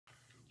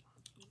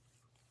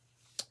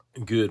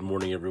Good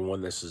morning,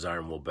 everyone. This is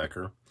Iron Will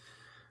Becker,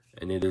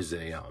 and it is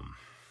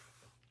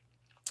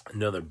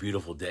another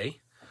beautiful day.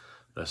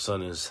 The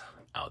sun is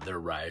out there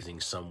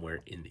rising somewhere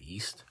in the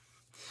east.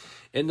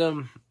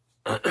 And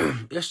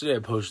yesterday I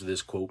posted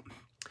this quote: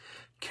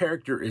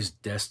 "Character is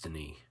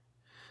destiny,"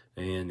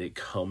 and it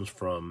comes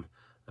from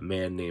a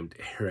man named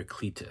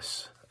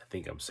Heraclitus. I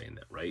think I'm saying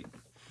that right.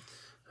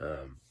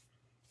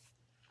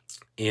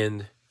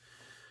 And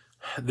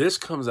this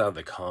comes out of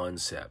the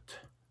concept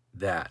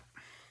that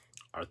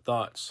our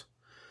thoughts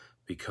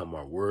become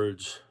our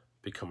words,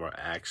 become our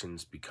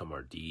actions, become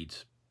our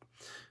deeds,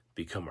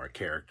 become our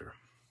character.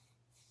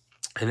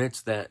 And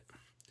it's that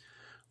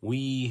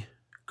we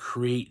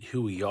create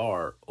who we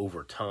are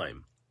over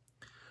time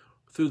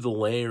through the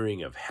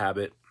layering of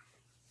habit,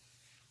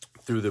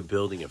 through the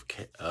building of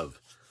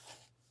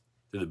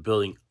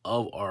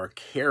our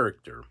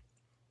character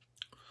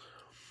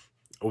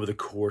over the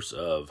course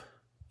of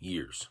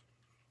years.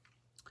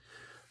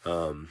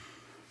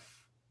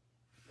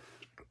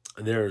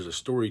 There is a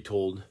story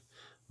told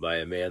by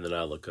a man that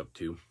I look up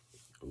to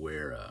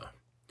where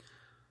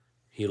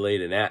he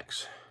laid an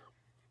axe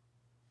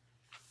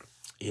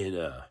in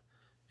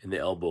the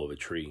elbow of a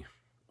tree,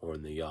 or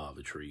in the yaw of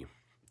a tree,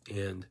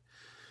 and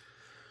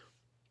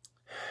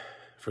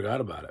forgot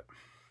about it.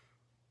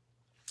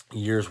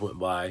 Years went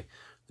by,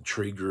 the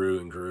tree grew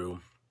and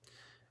grew,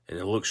 and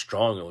it looked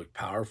strong, it looked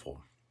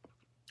powerful.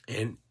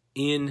 And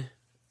in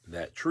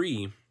that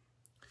tree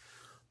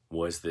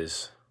was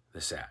this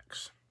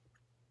axe.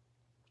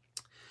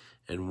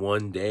 And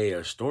one day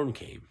a storm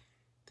came,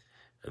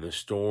 and the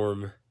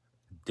storm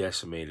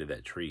decimated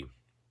that tree.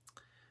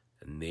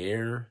 And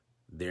there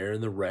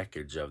in the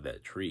wreckage of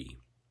that tree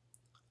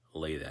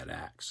lay that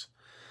axe.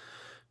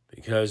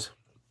 Because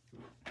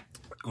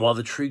while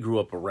the tree grew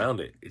up around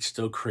it, it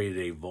still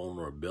created a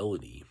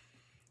vulnerability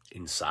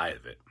inside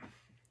of it.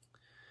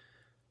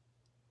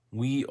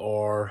 We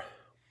are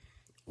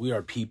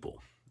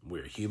people.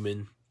 We're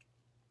human.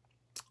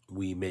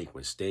 We make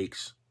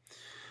mistakes.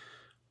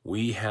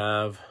 We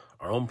have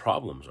our own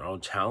problems, our own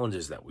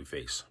challenges that we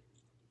face.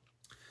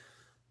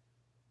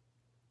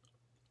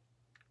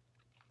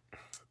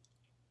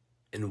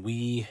 And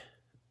we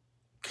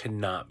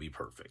cannot be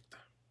perfect.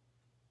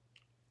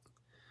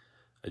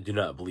 I do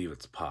not believe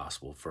it's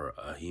possible for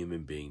a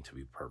human being to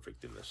be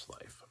perfect in this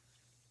life.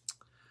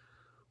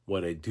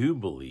 What I do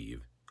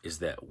believe is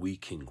that we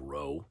can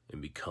grow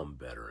and become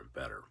better and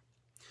better.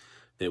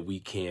 That we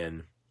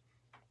can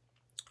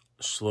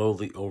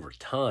slowly over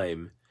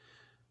time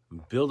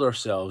build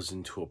ourselves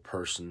into a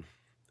person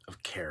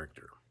of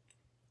character.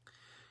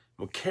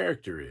 What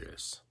character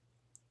is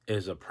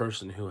a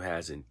person who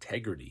has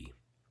integrity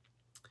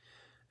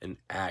and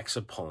acts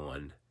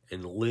upon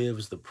and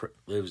lives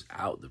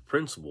out the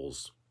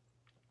principles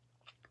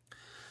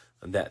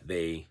that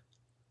they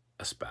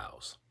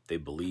espouse, they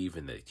believe,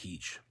 and they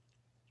teach.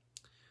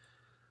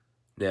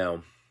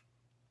 Now,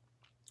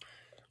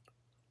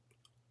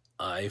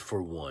 I,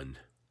 for one,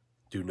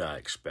 do not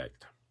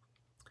expect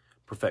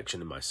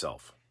perfection in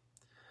myself.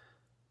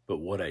 But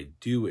what I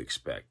do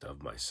expect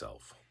of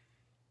myself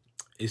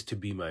is to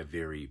be my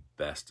very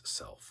best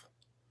self.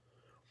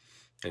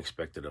 I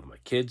expect it of my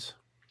kids.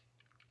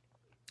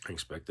 I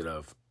expect it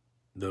of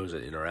those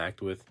that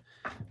interact with,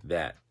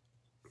 that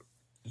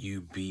you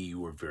be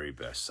your very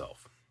best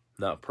self.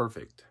 Not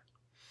perfect.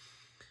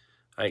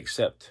 I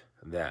accept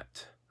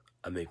that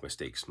I make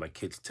mistakes. My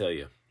kids tell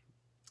you,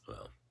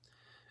 well,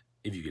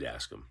 if you could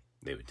ask them,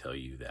 they would tell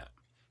you that.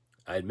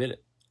 I admit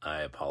it.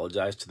 I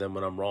apologize to them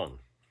when I'm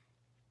wrong.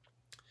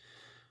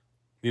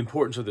 The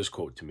importance of this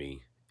quote to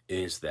me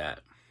is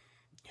that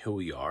who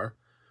we are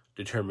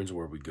determines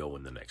where we go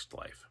in the next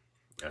life.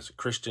 As a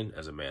Christian,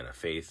 as a man of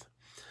faith,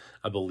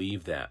 I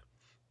believe that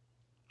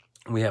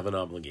we have an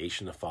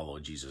obligation to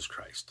follow Jesus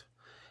Christ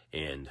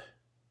and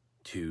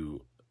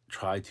to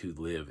try to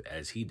live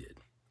as he did,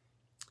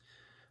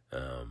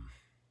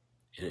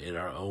 in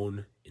our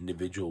own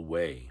individual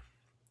way,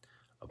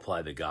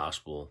 apply the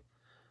gospel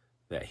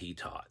that he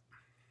taught.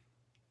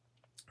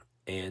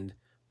 And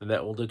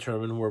that will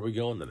determine where we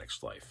go in the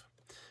next life.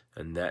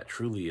 And that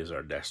truly is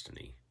our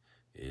destiny,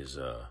 is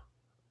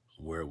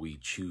where we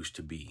choose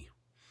to be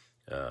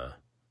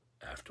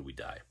after we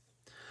die.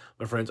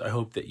 My friends, I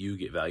hope that you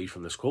get value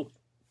from this quote,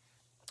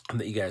 and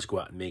that you guys go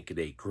out and make it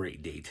a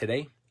great day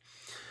today.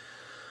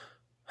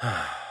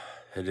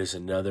 It is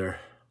another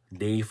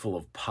day full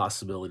of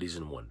possibilities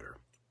and wonder.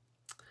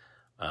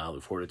 I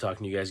look forward to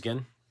talking to you guys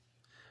again.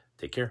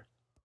 Take care.